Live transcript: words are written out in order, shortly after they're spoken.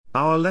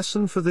Our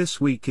lesson for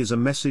this week is a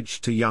message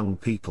to young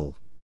people.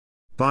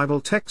 Bible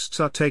texts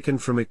are taken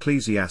from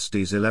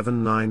Ecclesiastes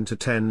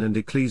 11:9-10 and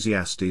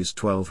Ecclesiastes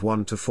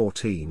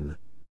 12:1-14.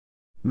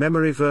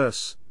 Memory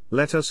verse: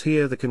 Let us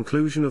hear the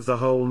conclusion of the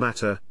whole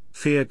matter,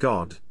 fear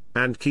God,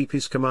 and keep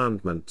his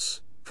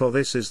commandments, for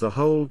this is the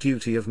whole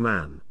duty of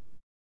man.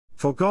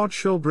 For God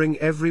shall bring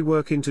every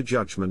work into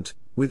judgment,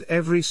 with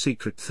every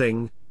secret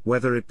thing,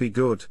 whether it be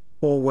good,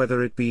 or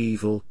whether it be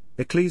evil.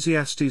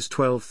 Ecclesiastes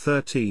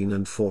 12:13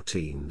 and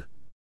 14.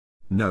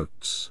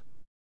 Notes.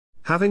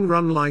 Having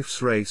run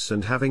life's race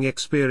and having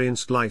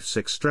experienced life's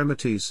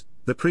extremities,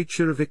 the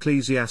preacher of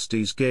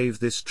Ecclesiastes gave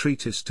this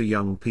treatise to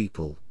young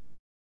people.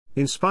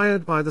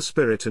 Inspired by the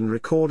Spirit and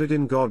recorded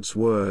in God's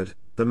Word,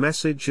 the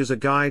message is a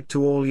guide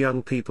to all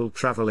young people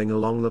traveling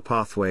along the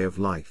pathway of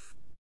life.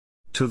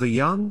 To the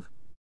young?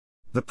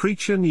 The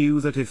preacher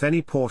knew that if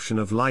any portion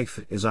of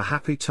life is a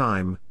happy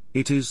time,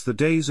 it is the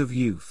days of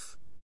youth.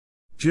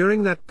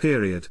 During that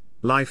period,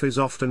 life is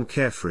often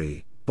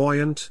carefree,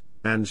 buoyant,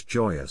 and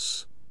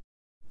joyous.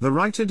 The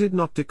writer did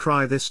not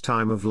decry this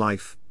time of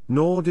life,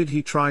 nor did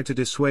he try to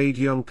dissuade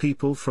young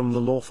people from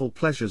the lawful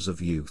pleasures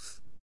of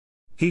youth.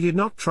 He did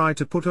not try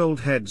to put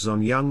old heads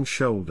on young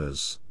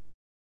shoulders.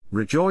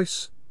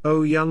 Rejoice,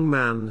 O young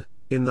man,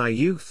 in thy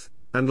youth,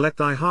 and let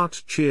thy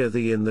heart cheer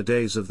thee in the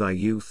days of thy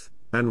youth,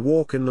 and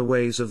walk in the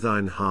ways of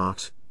thine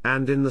heart,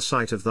 and in the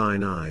sight of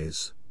thine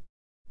eyes.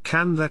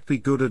 Can that be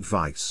good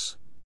advice?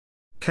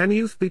 Can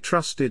youth be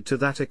trusted to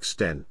that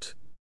extent?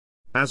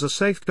 As a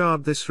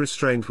safeguard this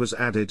restraint was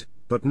added,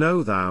 but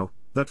know thou,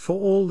 that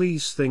for all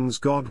these things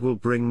God will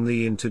bring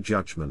thee into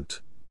judgment.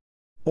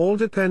 All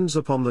depends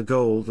upon the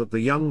goal that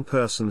the young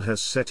person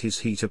has set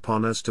his heart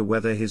upon as to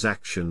whether his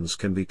actions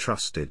can be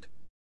trusted.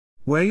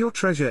 Where your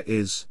treasure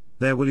is,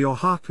 there will your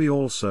heart be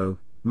also.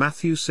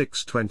 Matthew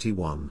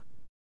 6:21.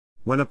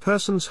 When a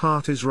person's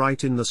heart is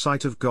right in the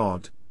sight of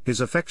God, his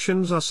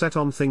affections are set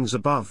on things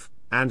above,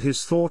 and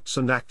his thoughts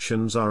and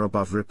actions are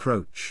above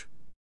reproach.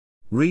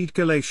 Read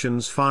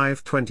Galatians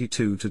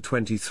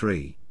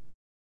 5:22-23.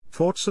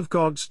 Thoughts of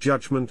God's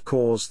judgment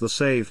cause the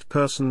saved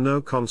person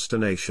no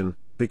consternation,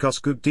 because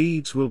good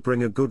deeds will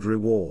bring a good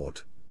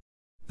reward.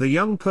 The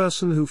young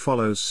person who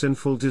follows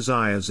sinful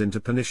desires into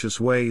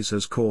pernicious ways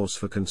has cause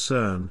for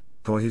concern,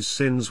 for his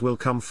sins will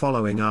come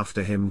following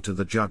after him to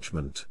the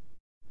judgment.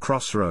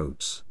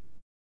 Crossroads.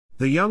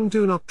 The young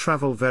do not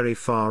travel very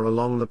far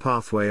along the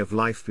pathway of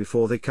life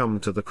before they come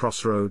to the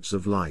crossroads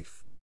of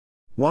life.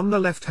 On the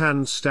left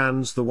hand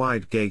stands the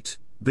wide gate,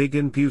 big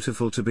and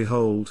beautiful to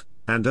behold,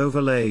 and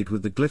overlaid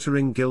with the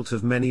glittering gilt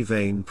of many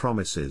vain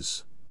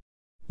promises.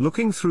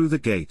 Looking through the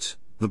gate,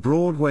 the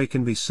broad way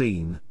can be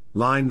seen,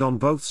 lined on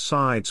both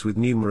sides with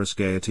numerous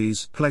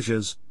gaieties,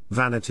 pleasures,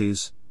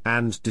 vanities,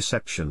 and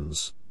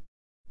deceptions.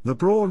 The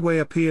broad way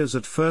appears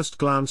at first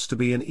glance to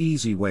be an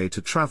easy way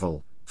to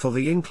travel, for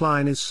the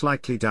incline is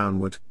slightly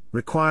downward,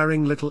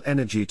 requiring little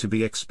energy to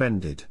be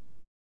expended.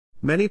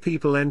 Many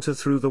people enter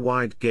through the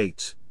wide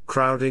gate,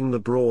 crowding the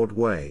broad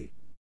way.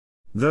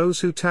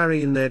 Those who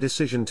tarry in their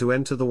decision to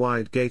enter the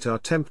wide gate are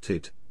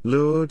tempted,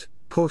 lured,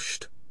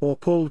 pushed, or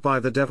pulled by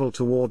the devil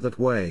toward that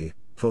way,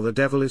 for the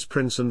devil is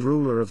prince and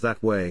ruler of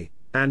that way,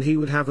 and he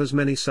would have as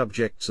many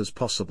subjects as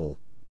possible.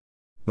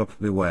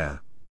 But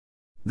beware.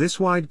 This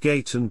wide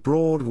gate and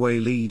broad way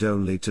lead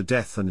only to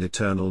death and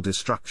eternal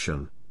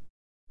destruction.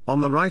 On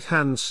the right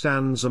hand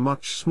stands a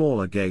much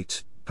smaller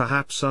gate,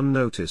 perhaps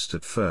unnoticed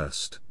at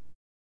first.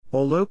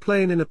 Although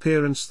plain in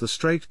appearance, the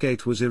strait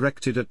gate was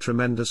erected at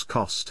tremendous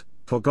cost,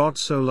 for God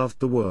so loved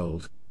the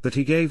world, that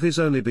he gave his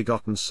only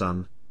begotten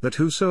Son, that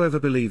whosoever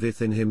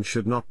believeth in him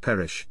should not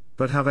perish,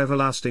 but have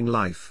everlasting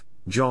life.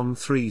 John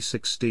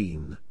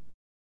 3:16.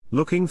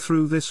 Looking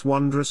through this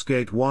wondrous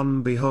gate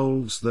one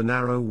beholds the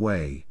narrow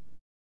way.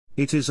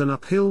 It is an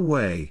uphill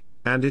way,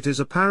 and it is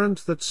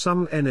apparent that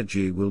some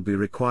energy will be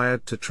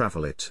required to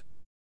travel it.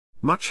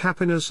 Much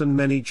happiness and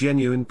many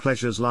genuine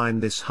pleasures line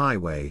this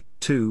highway,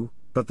 too,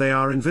 but they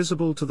are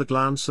invisible to the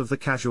glance of the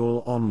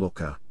casual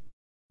onlooker.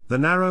 The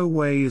narrow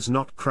way is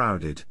not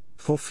crowded,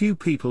 for few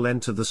people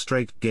enter the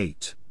strait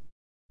gate.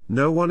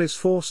 No one is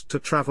forced to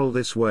travel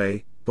this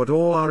way, but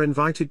all are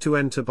invited to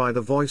enter by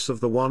the voice of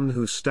the one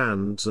who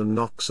stands and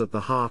knocks at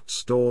the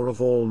heart's door of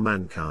all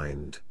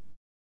mankind.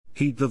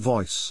 Heed the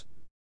voice.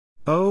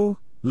 Oh,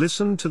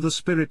 listen to the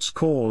Spirit's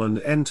call and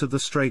enter the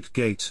strait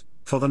gate,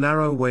 for the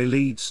narrow way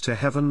leads to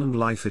heaven and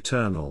life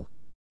eternal.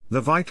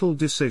 The vital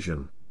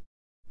decision.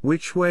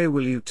 Which way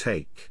will you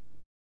take?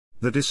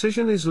 The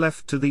decision is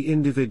left to the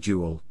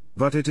individual,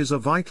 but it is a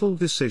vital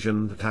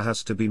decision that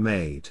has to be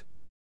made.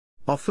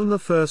 Often the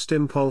first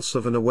impulse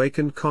of an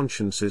awakened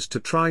conscience is to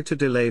try to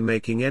delay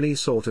making any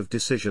sort of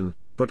decision,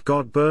 but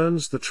God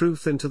burns the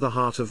truth into the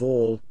heart of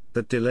all,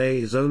 that delay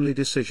is only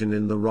decision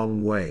in the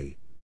wrong way.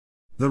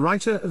 The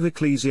writer of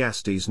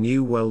Ecclesiastes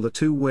knew well the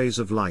two ways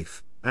of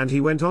life, and he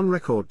went on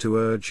record to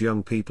urge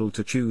young people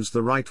to choose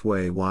the right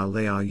way while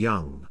they are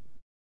young.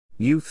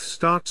 Youth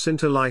starts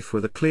into life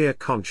with a clear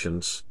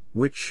conscience,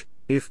 which,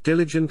 if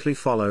diligently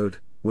followed,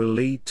 will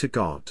lead to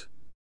God.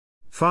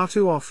 Far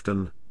too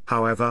often,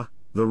 however,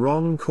 the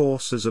wrong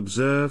course is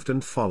observed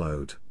and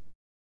followed.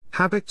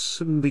 Habits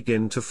soon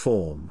begin to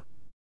form.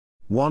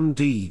 One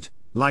deed,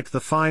 like the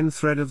fine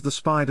thread of the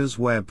spider's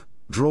web,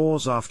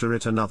 draws after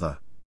it another.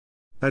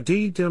 A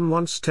deed done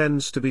once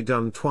tends to be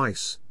done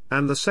twice,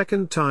 and the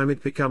second time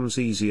it becomes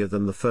easier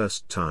than the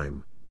first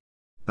time.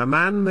 A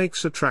man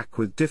makes a track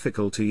with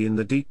difficulty in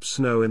the deep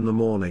snow in the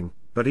morning,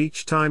 but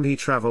each time he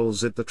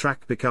travels it the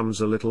track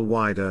becomes a little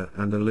wider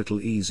and a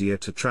little easier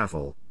to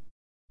travel.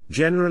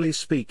 Generally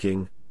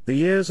speaking, the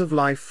years of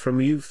life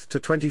from youth to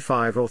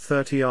 25 or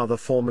 30 are the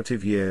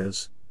formative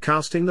years,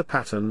 casting the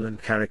pattern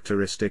and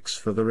characteristics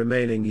for the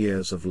remaining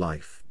years of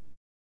life.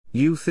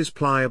 Youth is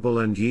pliable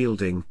and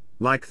yielding,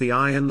 like the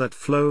iron that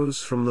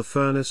flows from the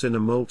furnace in a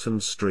molten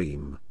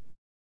stream.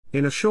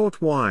 In a short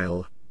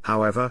while,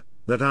 however,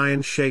 that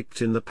iron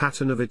shaped in the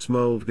pattern of its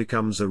mold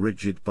becomes a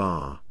rigid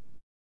bar.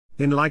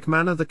 In like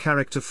manner the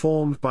character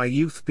formed by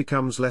youth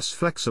becomes less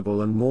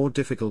flexible and more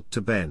difficult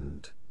to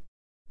bend.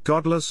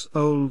 Godless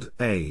old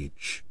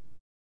age.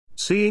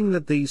 Seeing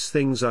that these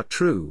things are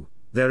true,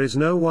 there is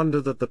no wonder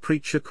that the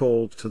preacher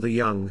called to the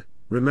young,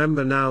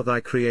 "Remember now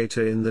thy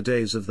Creator in the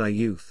days of thy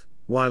youth,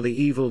 while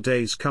the evil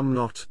days come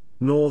not,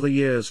 nor the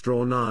years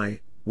draw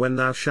nigh, when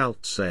thou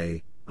shalt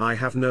say, I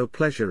have no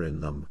pleasure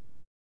in them."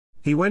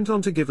 He went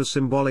on to give a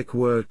symbolic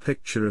word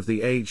picture of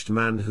the aged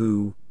man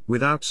who,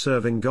 without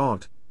serving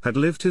God, had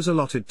lived his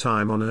allotted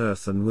time on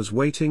earth and was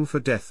waiting for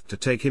death to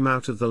take him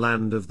out of the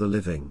land of the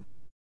living.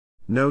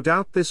 No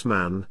doubt this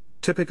man,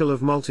 typical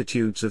of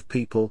multitudes of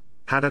people,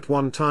 had at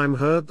one time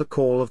heard the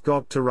call of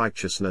God to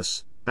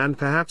righteousness, and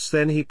perhaps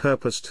then he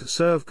purposed to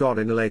serve God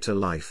in a later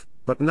life,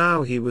 but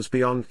now he was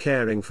beyond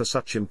caring for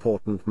such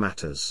important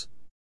matters.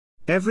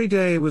 Every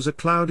day was a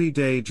cloudy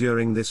day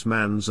during this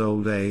man's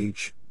old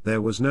age.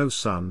 There was no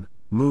sun,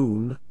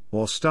 moon,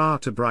 or star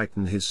to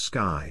brighten his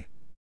sky.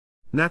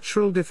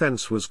 Natural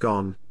defense was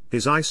gone,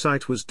 his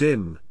eyesight was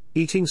dim,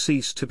 eating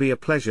ceased to be a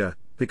pleasure,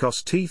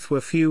 because teeth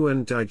were few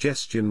and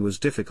digestion was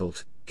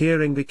difficult,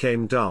 hearing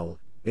became dull,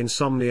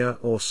 insomnia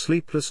or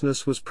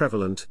sleeplessness was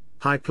prevalent,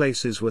 high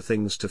places were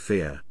things to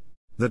fear.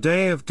 The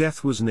day of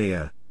death was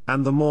near,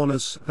 and the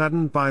mourners,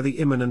 saddened by the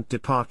imminent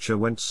departure,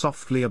 went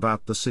softly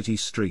about the city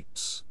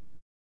streets.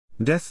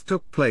 Death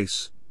took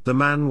place, the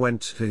man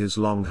went to his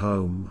long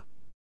home.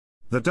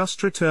 The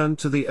dust returned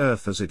to the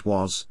earth as it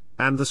was,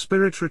 and the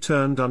spirit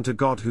returned unto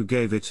God who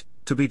gave it,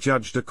 to be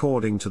judged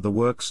according to the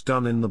works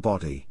done in the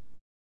body.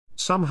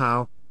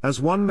 Somehow, as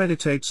one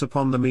meditates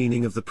upon the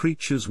meaning of the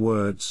preacher's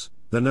words,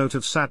 the note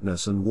of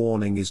sadness and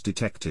warning is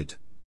detected.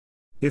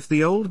 If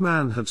the old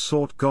man had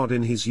sought God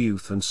in his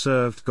youth and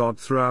served God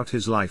throughout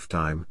his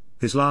lifetime,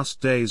 his last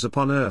days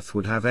upon earth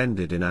would have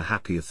ended in a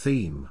happier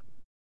theme.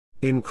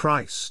 In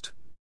Christ.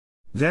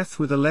 Death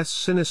with a less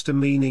sinister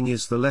meaning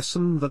is the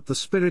lesson that the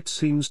Spirit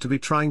seems to be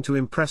trying to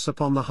impress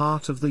upon the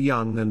heart of the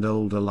young and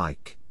old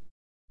alike.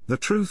 The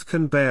truth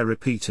can bear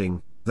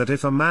repeating, that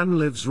if a man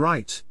lives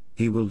right,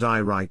 he will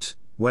die right,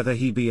 whether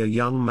he be a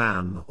young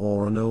man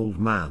or an old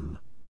man.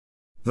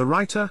 The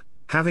writer,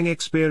 having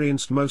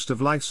experienced most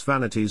of life's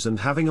vanities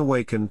and having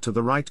awakened to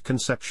the right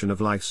conception of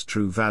life's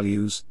true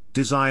values,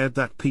 desired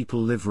that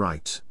people live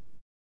right.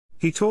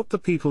 He taught the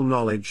people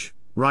knowledge,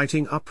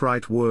 writing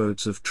upright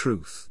words of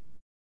truth.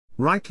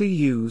 Rightly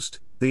used,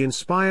 the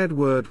inspired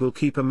word will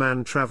keep a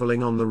man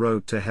traveling on the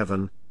road to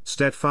heaven,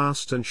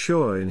 steadfast and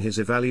sure in his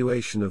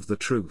evaluation of the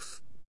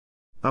truth.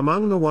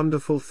 Among the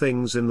wonderful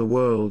things in the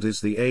world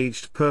is the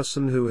aged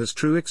person who has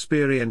true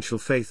experiential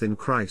faith in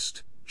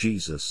Christ,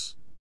 Jesus.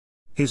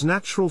 His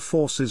natural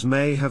forces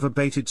may have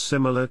abated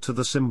similar to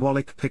the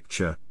symbolic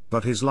picture,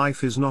 but his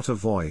life is not a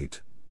void.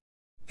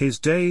 His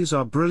days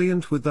are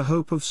brilliant with the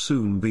hope of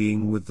soon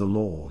being with the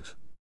Lord.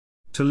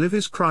 To live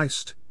is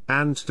Christ,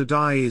 and to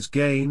die is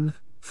gain,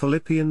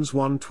 Philippians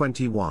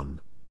 1:21.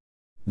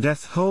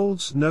 Death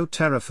holds no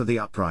terror for the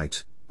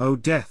upright. O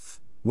death,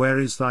 where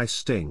is thy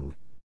sting?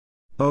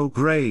 O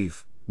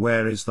grave,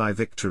 where is thy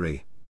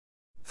victory?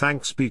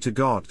 Thanks be to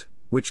God,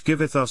 which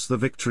giveth us the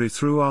victory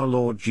through our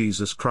Lord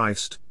Jesus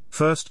Christ.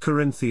 1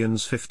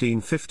 Corinthians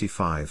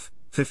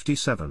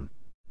 15:55-57.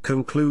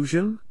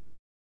 Conclusion?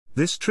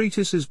 This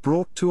treatise is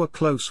brought to a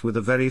close with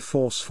a very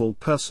forceful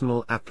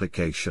personal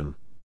application.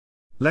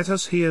 Let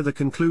us hear the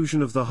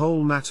conclusion of the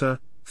whole matter: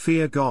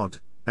 fear God,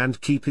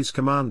 and keep his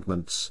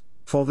commandments,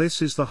 for this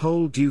is the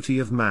whole duty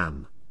of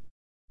man.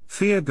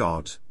 Fear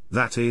God,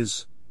 that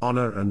is,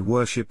 honor and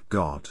worship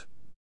God.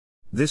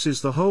 This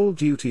is the whole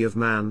duty of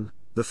man,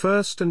 the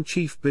first and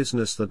chief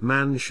business that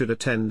man should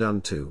attend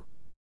unto.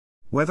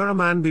 Whether a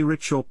man be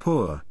rich or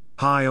poor,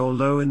 high or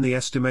low in the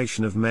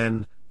estimation of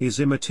men, is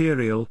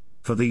immaterial,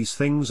 for these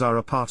things are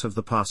a part of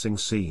the passing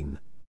scene.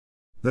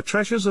 The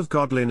treasures of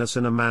godliness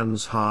in a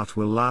man's heart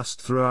will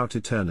last throughout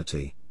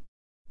eternity.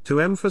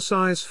 To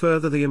emphasize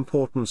further the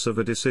importance of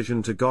a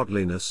decision to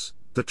godliness,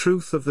 the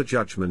truth of the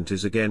judgment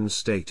is again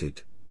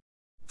stated.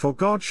 For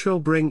God shall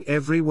bring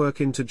every work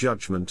into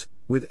judgment,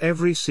 with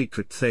every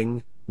secret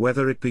thing,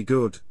 whether it be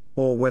good,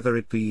 or whether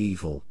it be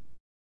evil.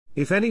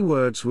 If any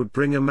words would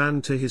bring a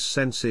man to his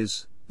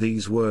senses,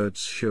 these words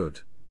should.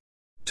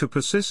 To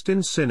persist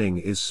in sinning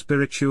is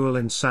spiritual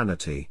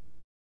insanity.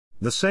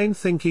 The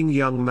sane-thinking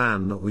young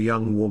man or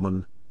young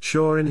woman,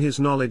 sure in his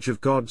knowledge of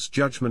God's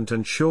judgment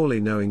and surely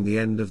knowing the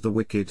end of the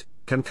wicked,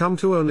 can come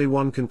to only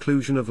one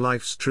conclusion of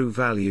life's true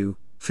value: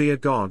 fear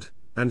God,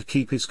 and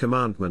keep His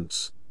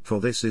commandments,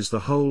 for this is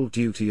the whole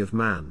duty of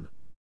man.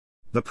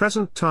 The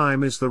present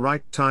time is the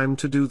right time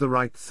to do the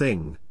right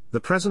thing.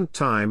 The present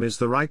time is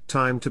the right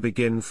time to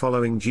begin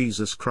following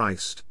Jesus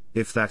Christ,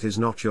 if that is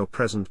not your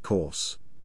present course.